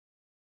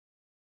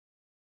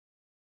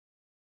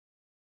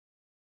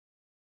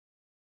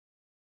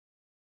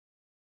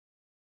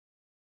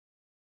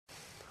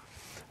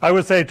I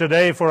would say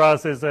today for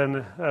us is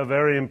a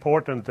very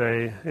important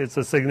day. It's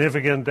a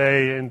significant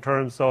day in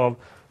terms of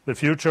the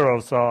future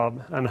of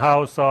Saab and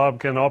how Saab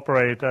can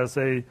operate as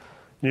a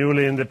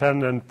newly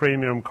independent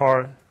premium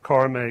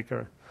car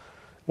maker.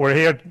 We're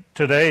here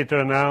today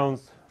to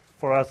announce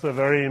for us a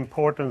very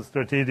important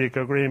strategic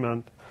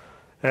agreement.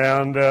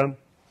 And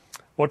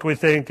what we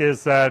think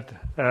is that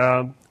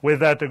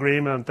with that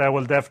agreement, that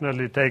will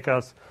definitely take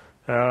us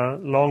a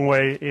long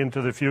way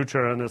into the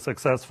future and a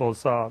successful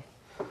Saab.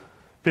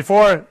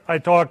 Before I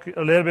talk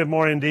a little bit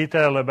more in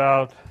detail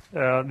about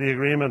the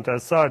agreement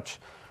as such,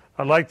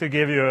 I'd like to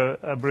give you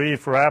a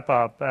brief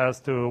wrap-up as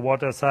to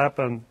what has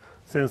happened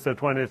since the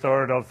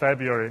 23rd of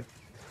February.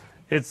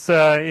 It's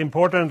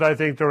important, I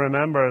think, to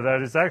remember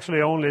that it's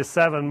actually only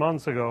 7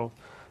 months ago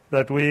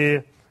that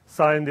we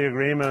signed the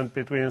agreement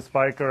between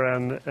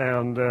Spyker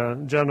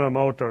and General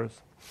Motors.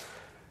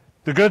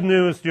 The good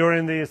news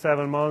during these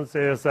 7 months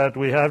is that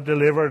we have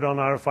delivered on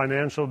our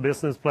financial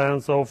business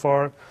plan so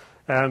far,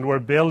 and we're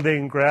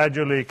building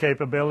gradually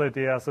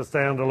capability as a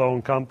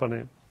standalone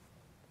company.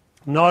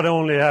 Not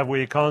only have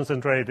we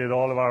concentrated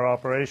all of our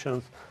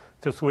operations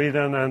to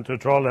Sweden and to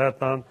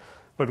Trollhättan,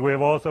 but we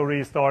have also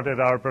restarted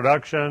our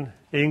production,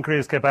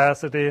 increased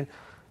capacity,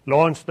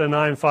 launched the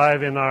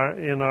 9.5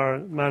 in our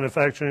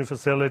manufacturing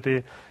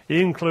facility,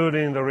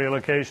 including the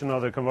relocation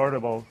of the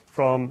convertible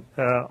from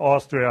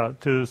Austria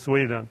to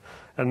Sweden,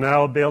 and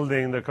now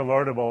building the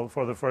convertible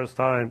for the first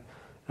time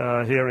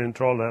here in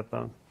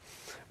Trollhättan.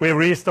 We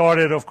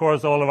restarted, of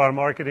course, all of our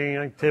marketing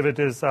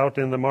activities out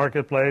in the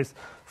marketplace,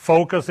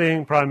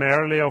 focusing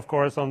primarily, of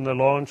course, on the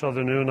launch of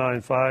the new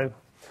 9.5.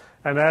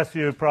 And as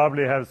you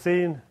probably have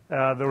seen,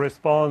 the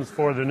response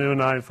for the new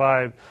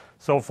 9.5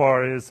 so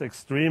far is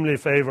extremely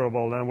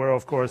favorable, and we're,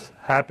 of course,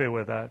 happy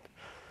with that.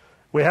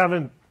 We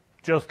haven't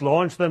just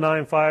launched the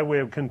 9.5, we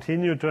have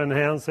continued to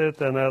enhance it,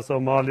 and as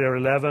of model year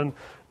 11,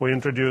 we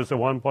introduced a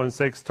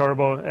 1.6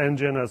 turbo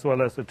engine as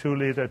well as a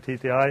 2-liter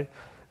TTI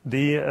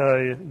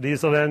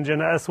diesel engine,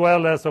 as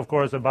well as, of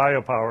course, a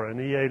biopower, an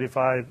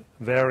E85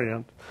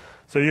 variant.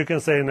 So you can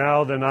say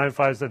now the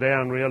 9.5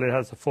 sedan really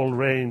has a full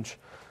range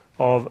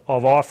of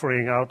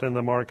offering out in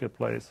the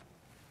marketplace.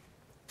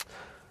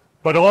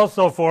 But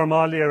also for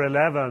model year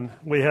 11,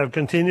 we have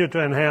continued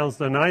to enhance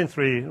the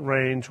 9.3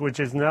 range,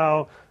 which is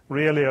now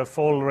really a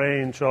full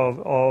range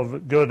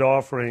of good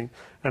offering.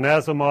 And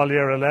as of model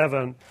year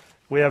 11,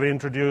 we have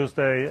introduced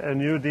a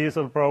new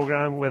diesel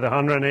program with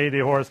 180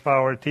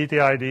 horsepower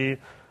TTID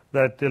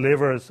that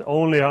delivers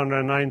only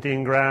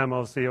 119 grams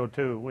of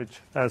CO2, which,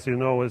 as you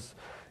know, is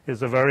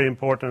a very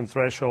important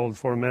threshold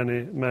for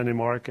many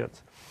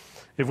markets.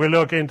 If we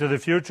look into the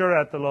future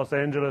at the Los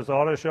Angeles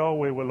Auto Show,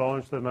 we will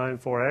launch the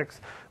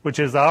 9.4X, which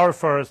is our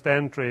first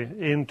entry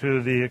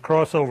into the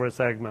crossover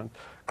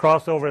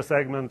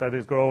segment that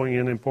is growing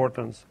in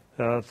importance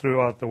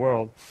throughout the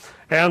world.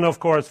 And of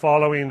course,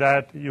 following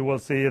that, you will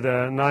see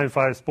the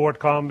 9.5 Sport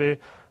Combi,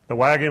 the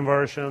wagon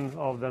version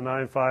of the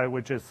 9.5,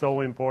 which is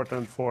so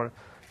important for,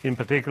 in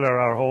particular,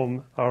 our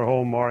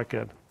home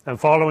market. And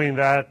following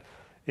that,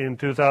 in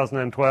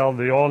 2012,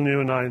 the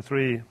all-new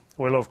 9.3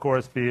 will, of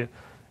course, be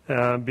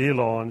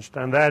launched.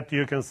 And that,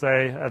 you can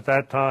say, at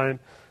that time,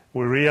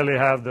 we really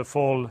have the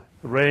full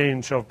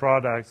range of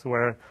products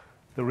where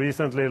the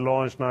recently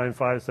launched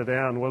 9.5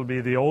 sedan will be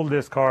the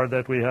oldest car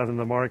that we have in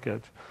the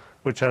market,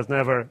 which has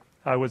never,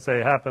 I would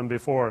say, happened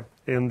before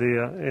in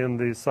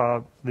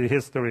the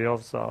history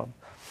of Saab.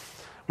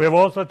 We have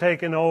also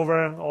taken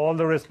over all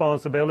the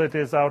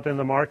responsibilities out in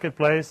the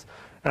marketplace,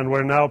 and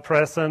we're now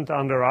present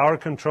under our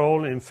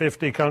control in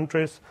 50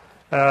 countries,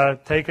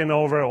 taken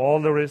over all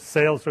the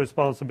sales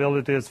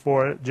responsibilities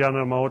for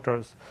General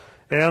Motors.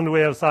 And we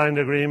have signed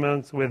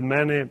agreements with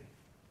many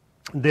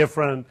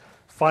different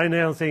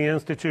financing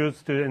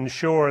institutes to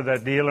ensure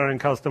that dealer and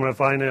customer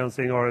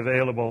financing are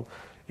available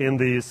in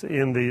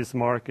these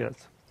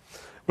markets.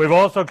 We've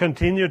also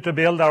continued to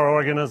build our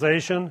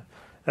organization,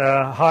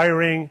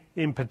 hiring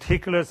in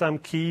particular some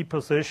key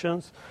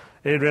positions.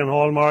 Adrian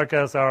Hallmark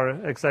as our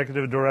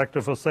Executive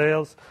Director for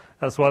Sales,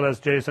 as well as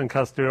Jason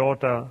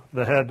Castriota,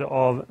 the Head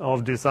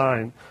of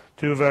Design.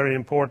 Two very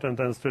important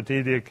and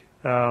strategic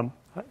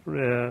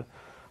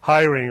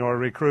hiring or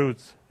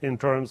recruits in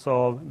terms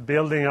of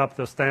building up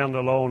the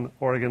standalone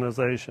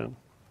organization.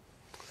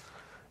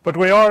 But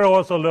we are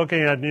also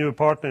looking at new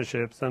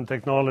partnerships and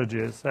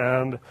technologies,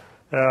 and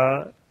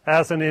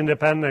as an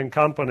independent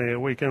company,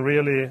 we can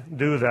really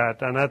do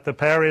that. And at the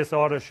Paris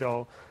Auto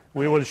Show,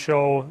 we will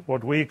show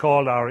what we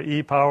call our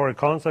e-Power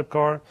concept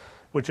car,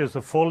 which is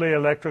a fully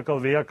electrical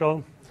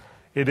vehicle.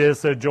 It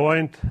is a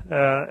joint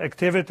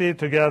activity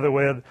together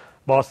with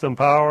Boston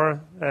Power,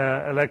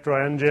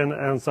 Electro Engine,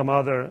 and some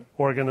other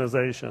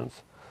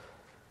organizations.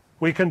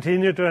 We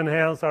continue to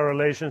enhance our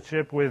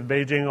relationship with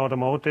Beijing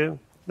Automotive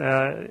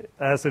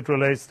as it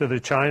relates to the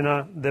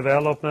China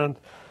development.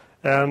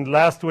 And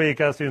last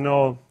week, as you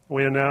know,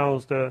 we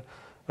announced a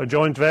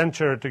joint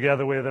venture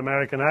together with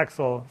American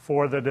Axle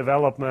for the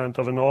development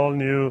of an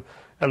all-new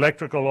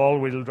electrical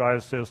all-wheel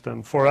drive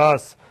system. For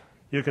us,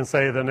 you can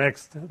say the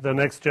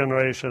next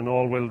generation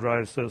all-wheel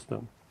drive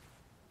system.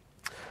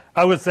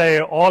 I would say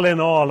all in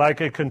all, I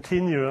could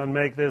continue and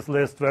make this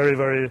list very,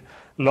 very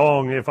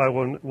long if I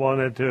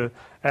wanted to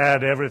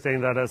add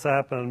everything that has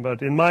happened.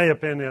 But in my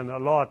opinion, a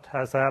lot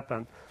has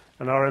happened.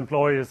 And our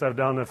employees have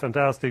done a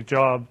fantastic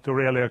job to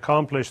really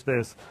accomplish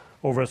this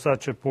over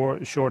such a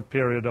short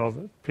period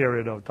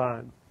of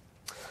time.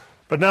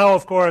 But now,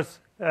 of course,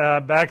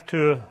 back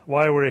to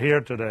why we're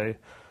here today.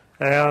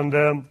 And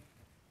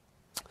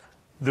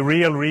the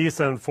real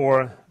reason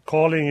for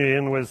calling you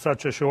in with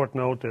such a short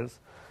notice.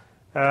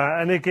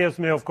 And it gives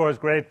me, of course,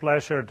 great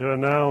pleasure to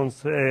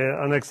announce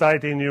an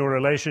exciting new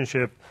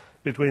relationship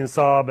between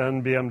Saab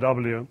and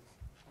BMW.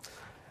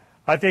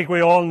 I think we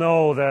all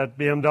know that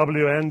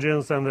BMW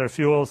engines and their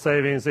fuel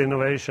savings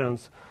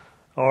innovations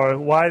are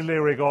widely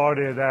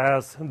regarded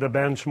as the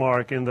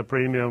benchmark in the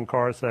premium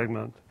car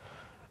segment.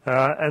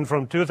 And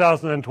from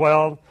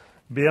 2012,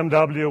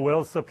 BMW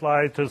will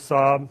supply to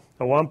Saab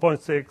a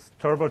 1.6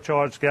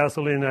 turbocharged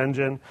gasoline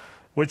engine,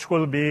 which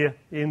will be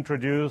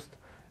introduced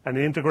and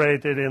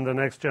integrated in the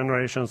next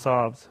generation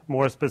Saabs,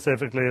 more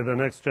specifically the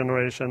next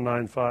generation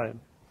 9.5.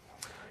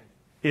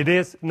 It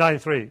is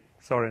 9.3,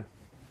 sorry,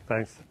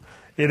 thanks.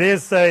 It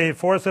is a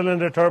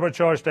four-cylinder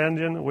turbocharged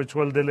engine which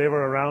will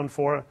deliver around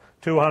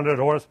 200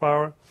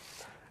 horsepower.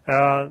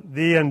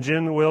 The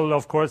engine will,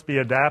 of course, be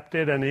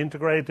adapted and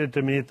integrated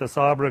to meet the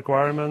Saab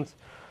requirements.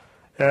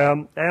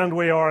 And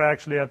we are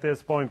actually at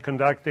this point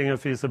conducting a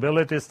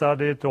feasibility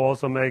study to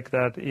also make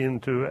that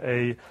into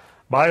a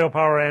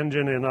biopower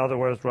engine, in other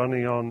words,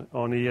 running on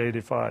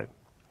E85.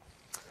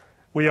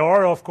 We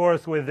are, of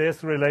course, with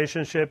this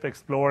relationship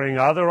exploring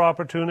other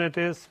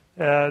opportunities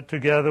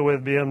together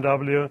with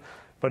BMW,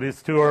 but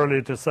it's too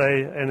early to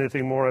say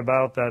anything more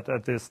about that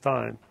at this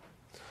time.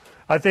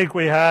 I think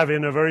we have,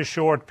 in a very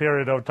short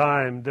period of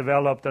time,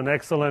 developed an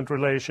excellent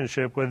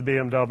relationship with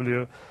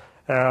BMW,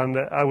 and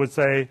I would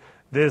say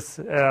this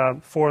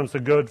forms a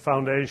good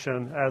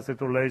foundation as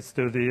it relates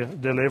to the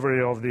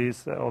delivery of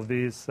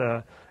these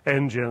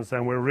engines,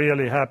 and we're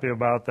really happy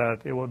about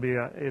that.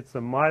 It's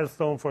a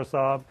milestone for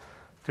Saab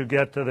to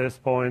get to this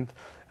point.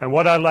 And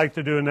what I'd like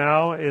to do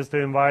now is to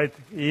invite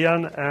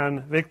Ian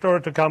and Victor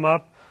to come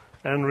up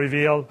and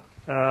reveal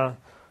the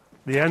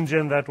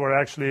engine that we're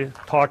actually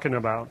talking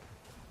about.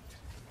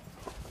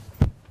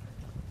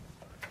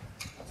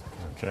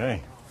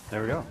 Okay,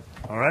 there we go.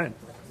 All right.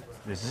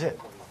 This is it.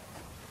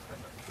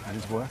 And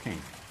it's working.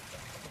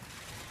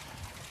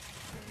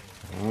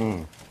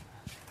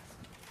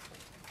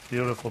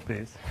 Beautiful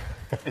piece.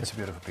 It's a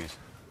beautiful piece.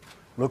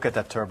 Look at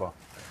that turbo.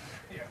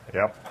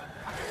 Yep.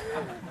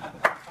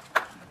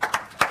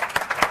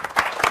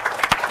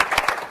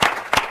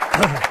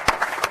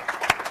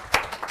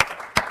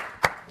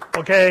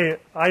 Okay,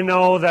 I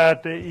know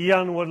that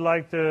Ian would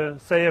like to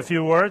say a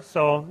few words,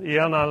 so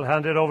Ian, I'll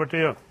hand it over to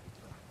you.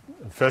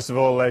 First of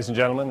all, ladies and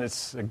gentlemen,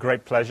 it's a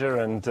great pleasure,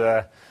 and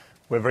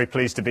we're very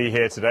pleased to be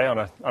here today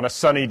on a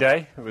sunny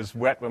day. It was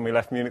wet when we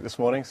left Munich this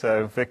morning,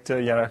 so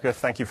Victor, Janoka,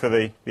 thank you for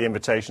the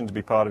invitation to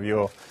be part of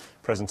your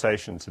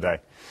presentation today.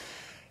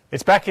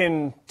 It's back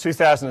in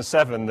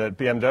 2007 that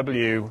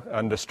BMW,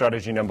 under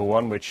strategy number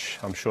 1, which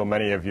I'm sure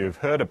many of you have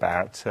heard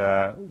about,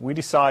 we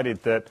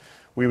decided that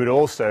we would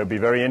also be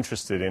very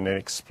interested in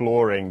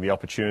exploring the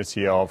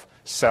opportunity of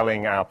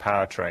selling our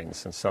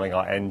powertrains and selling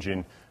our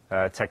engine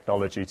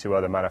technology to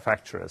other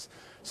manufacturers.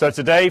 So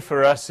today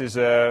for us is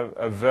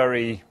a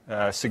very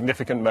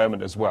significant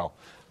moment as well.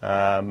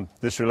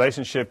 This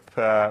relationship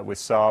with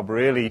Saab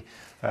really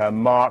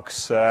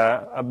marks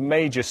a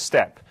major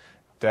step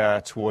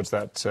towards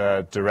that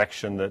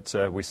direction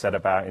that we set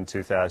about in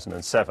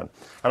 2007.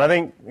 And I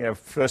think,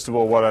 first of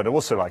all, what I'd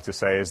also like to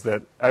say is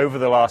that over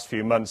the last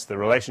few months, the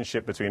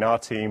relationship between our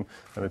team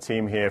and the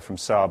team here from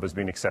Saab has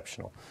been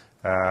exceptional.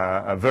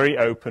 A very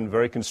open,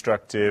 very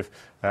constructive,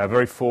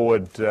 very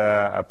forward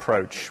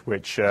approach,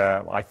 which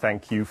I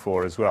thank you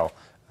for as well,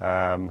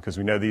 because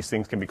we know these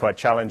things can be quite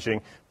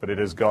challenging, but it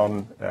has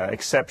gone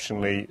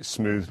exceptionally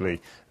smoothly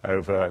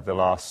over the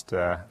last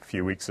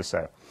few weeks or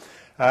so.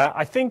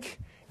 I think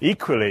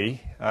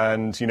equally,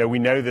 and we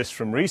know this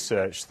from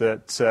research,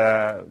 that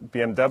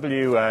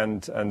BMW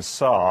and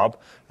Saab,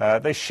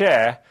 they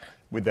share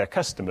with their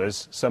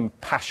customers some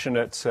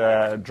passionate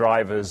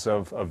drivers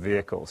of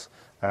vehicles.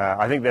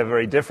 I think they're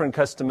very different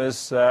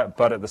customers,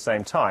 but at the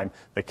same time,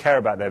 they care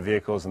about their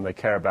vehicles and they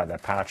care about their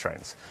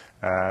powertrains.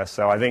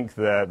 So I think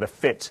the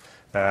fit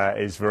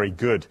is very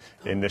good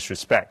in this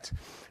respect.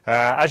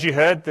 As you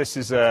heard, this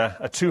is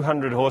a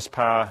 200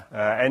 horsepower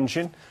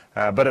engine,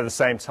 but at the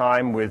same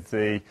time with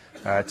the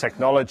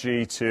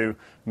technology to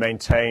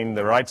maintain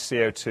the right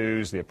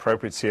CO2s, the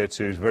appropriate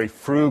CO2s, very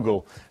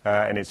frugal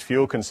in its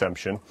fuel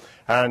consumption.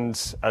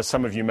 And as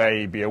some of you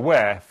may be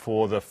aware,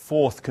 for the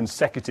 4th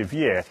consecutive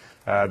year,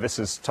 this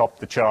has topped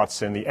the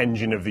charts in the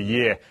Engine of the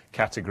Year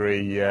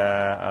category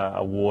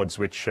awards,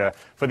 which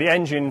for the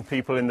engine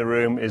people in the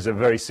room is a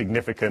very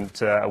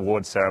significant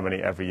award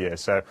ceremony every year.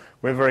 So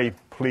we're very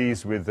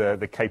pleased with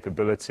the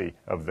capability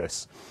of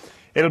this.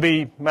 It'll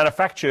be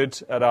manufactured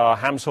at our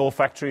Hams Hall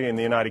factory in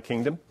the United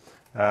Kingdom.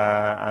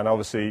 and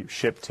obviously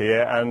shipped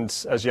here. And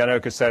as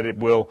Janoka said, it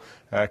will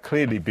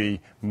clearly be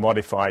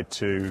modified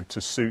to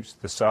suit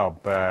the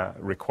Saab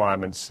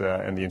requirements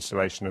in the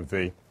installation of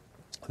the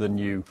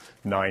new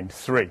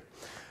 9.3.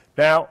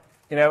 Now,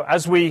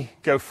 as we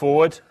go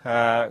forward,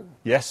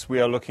 yes, we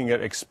are looking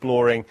at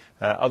exploring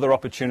other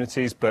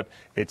opportunities, but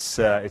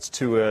it's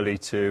too early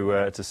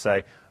to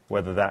say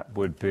whether that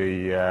would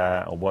be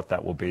or what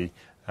that will be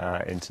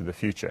into the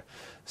future.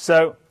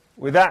 So,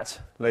 with that,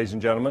 ladies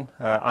and gentlemen,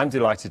 I'm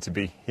delighted to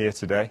be here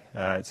today.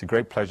 It's a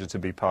great pleasure to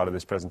be part of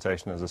this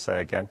presentation, as I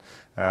say again.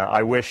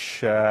 I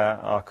wish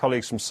our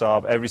colleagues from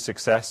Saab every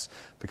success,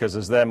 because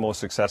as they're more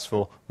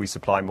successful, we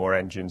supply more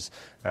engines,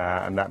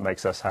 and that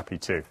makes us happy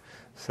too.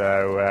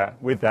 So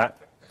with that,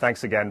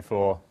 thanks again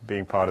for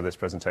being part of this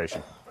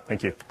presentation.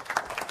 Thank you.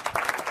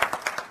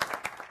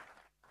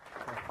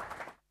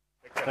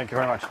 Thank you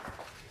very much.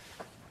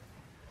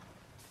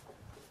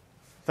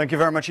 Thank you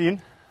very much,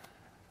 Ian.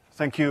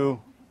 Thank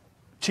you,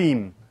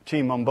 team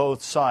on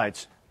both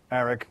sides.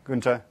 Eric,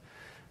 Günther,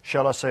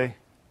 shall I say.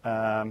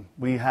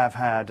 We have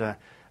had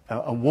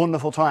a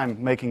wonderful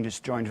time making this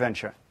joint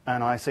venture,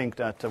 and I think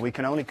that we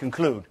can only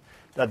conclude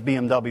that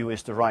BMW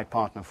is the right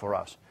partner for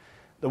us.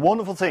 The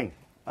wonderful thing,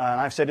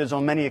 and I've said this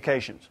on many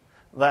occasions,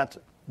 that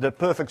the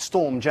perfect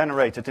storm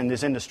generated in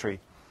this industry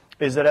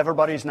is that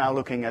everybody's now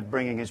looking at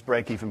bringing his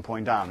break-even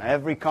point down.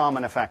 Every car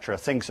manufacturer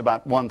thinks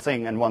about one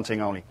thing and one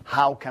thing only.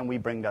 How can we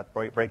bring that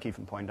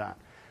break-even point down?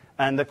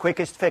 And the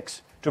quickest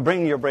fix to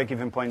bring your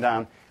break-even point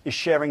down is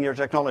sharing your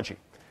technology.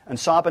 And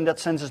Saab in that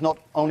sense is not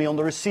only on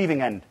the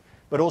receiving end,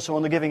 but also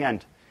on the giving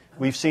end.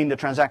 We've seen the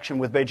transaction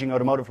with Beijing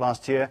Automotive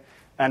last year,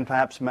 and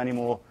perhaps many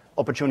more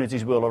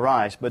opportunities will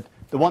arise. But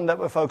the one that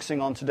we're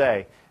focusing on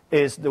today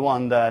is the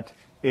one that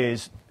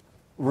is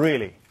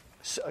really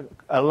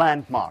a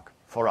landmark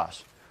for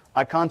us.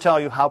 I can't tell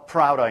you how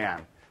proud I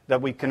am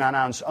that we can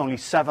announce only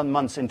 7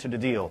 months into the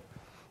deal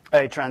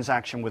a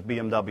transaction with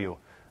BMW.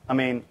 I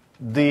mean,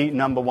 the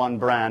 #1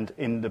 brand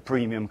in the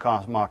premium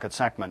car market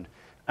segment.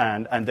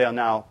 And they are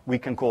now, we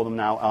can call them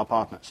now our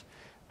partners.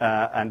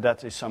 And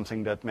that is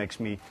something that makes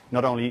me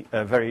not only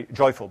very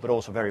joyful, but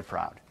also very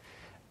proud.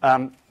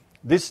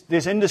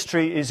 This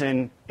industry is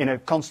in a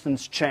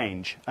constant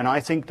change, and I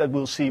think that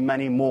we'll see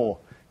many more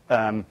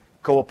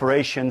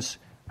cooperations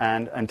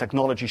and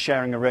technology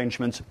sharing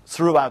arrangements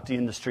throughout the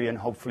industry, and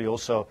hopefully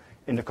also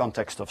in the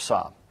context of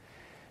Saab.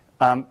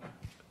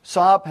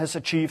 Saab has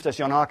achieved, as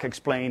Jan Ark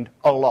explained,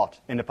 a lot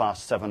in the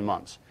past 7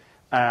 months.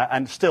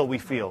 And still we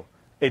feel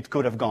it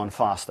could have gone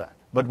faster.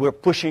 But we're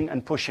pushing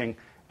and pushing,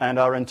 and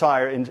our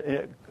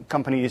entire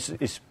company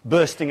is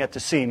bursting at the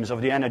seams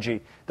of the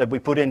energy that we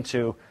put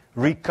into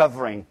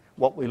recovering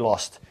what we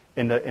lost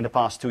in the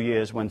past 2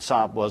 years when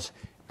Saab was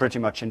pretty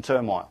much in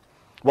turmoil.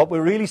 What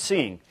we're really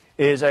seeing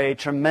is a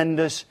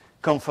tremendous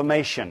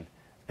confirmation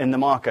in the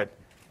market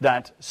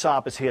that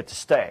Saab is here to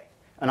stay.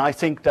 And I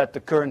think that the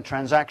current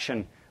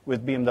transaction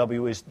with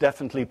BMW is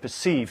definitely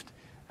perceived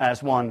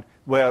as one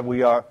where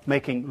we are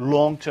making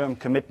long-term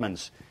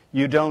commitments.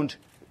 You don't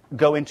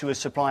go into a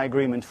supply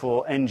agreement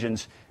for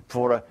engines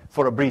for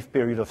a brief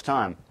period of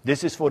time.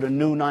 This is for the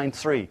new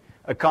 9.3,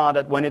 a car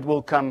that when it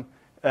will come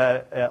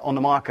on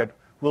the market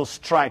will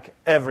strike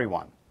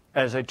everyone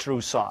as a true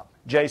Saab.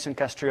 Jason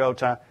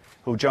Castriota,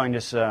 who joined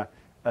us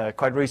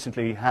quite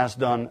recently, has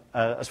done,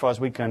 as far as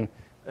we can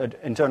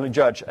internally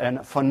judge,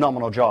 a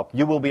phenomenal job.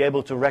 You will be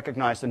able to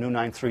recognize the new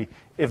 9.3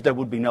 if there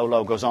would be no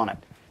logos on it.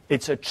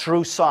 It's a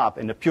true Saab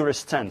in the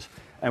purest sense,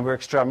 and we're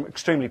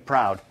extremely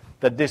proud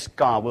that this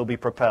car will be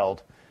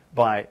propelled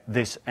by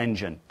this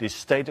engine, this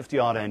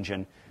state-of-the-art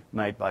engine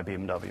made by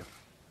BMW.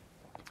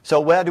 So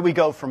where do we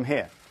go from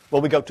here?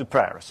 Well, we go to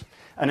Paris.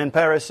 And in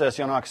Paris, as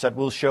Jan Ark said,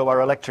 we'll show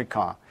our electric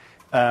car.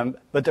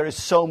 But there is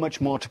so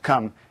much more to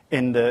come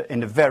in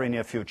the very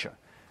near future.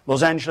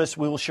 Los Angeles,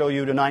 we will show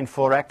you the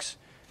 9.4X.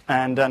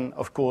 And then,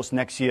 of course,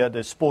 next year,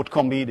 the Sport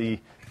Combi,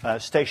 the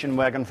station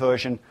wagon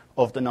version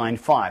of the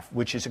 9.5,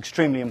 which is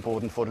extremely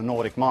important for the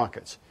Nordic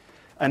markets.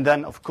 And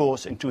then, of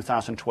course, in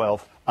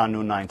 2012, our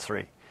new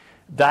 9.3.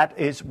 That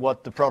is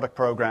what the product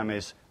program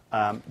is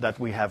that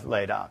we have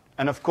laid out.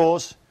 And, of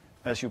course,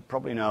 as you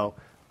probably know,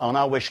 on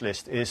our wish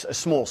list is a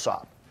small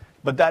Saab.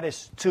 But that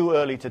is too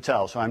early to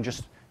tell, so I'm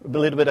just a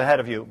little bit ahead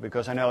of you,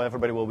 because I know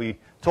everybody will be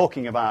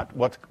talking about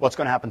what's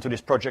going to happen to this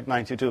Project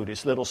 92,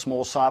 this little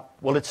small Saab.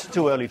 Well, it's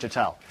too early to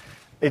tell.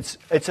 It's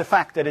a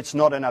fact that it's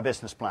not in our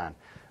business plan.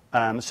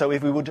 So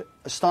if we would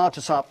start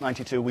a Saab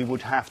 92, we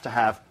would have to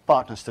have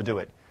partners to do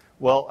it.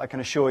 Well, I can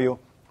assure you,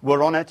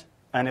 we're on it,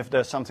 and if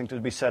there's something to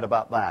be said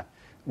about that,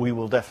 we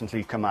will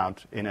definitely come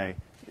out in a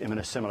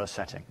similar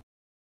setting.